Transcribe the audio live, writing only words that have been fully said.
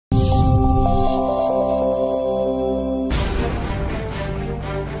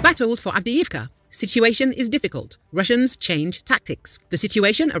battles for Avdiivka. Situation is difficult. Russians change tactics. The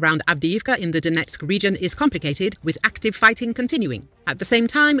situation around Avdiivka in the Donetsk region is complicated, with active fighting continuing. At the same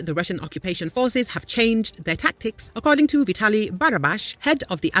time, the Russian occupation forces have changed their tactics, according to Vitalii Barabash, head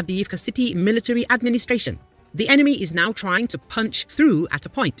of the Avdiivka City Military Administration. The enemy is now trying to punch through at a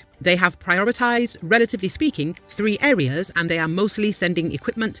point. They have prioritized, relatively speaking, 3 areas, and they are mostly sending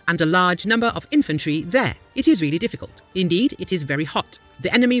equipment and a large number of infantry there. It is really difficult. Indeed, it is very hot.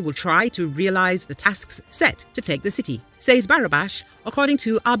 The enemy will try to realize the tasks set to take the city, says Barabash, according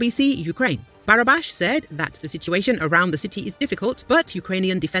to RBC Ukraine. Barabash said that the situation around the city is difficult, but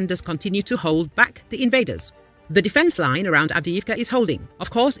Ukrainian defenders continue to hold back the invaders. The defense line around Avdiivka is holding.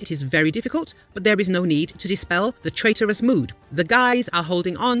 Of course, it is very difficult, but there is no need to dispel the traitorous mood. The guys are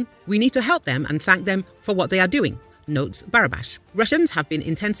holding on. We need to help them and thank them for what they are doing, notes Barabash. Russians have been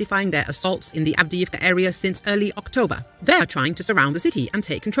intensifying their assaults in the Avdiivka area since early October. They are trying to surround the city and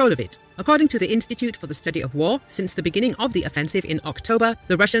take control of it. According to the Institute for the Study of War, since the beginning of the offensive in October,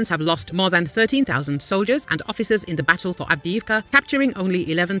 the Russians have lost more than 13,000 soldiers and officers in the battle for Avdiivka, capturing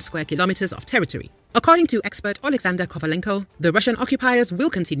only 11 square kilometers of territory. According to expert Alexander Kovalenko, the Russian occupiers will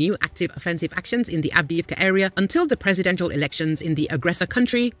continue active offensive actions in the Avdiivka area until the presidential elections in the aggressor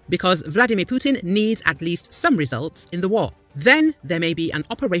country, because Vladimir Putin needs at least some results in the war. Then there may be an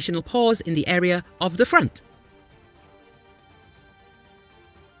operational pause in the area of the front.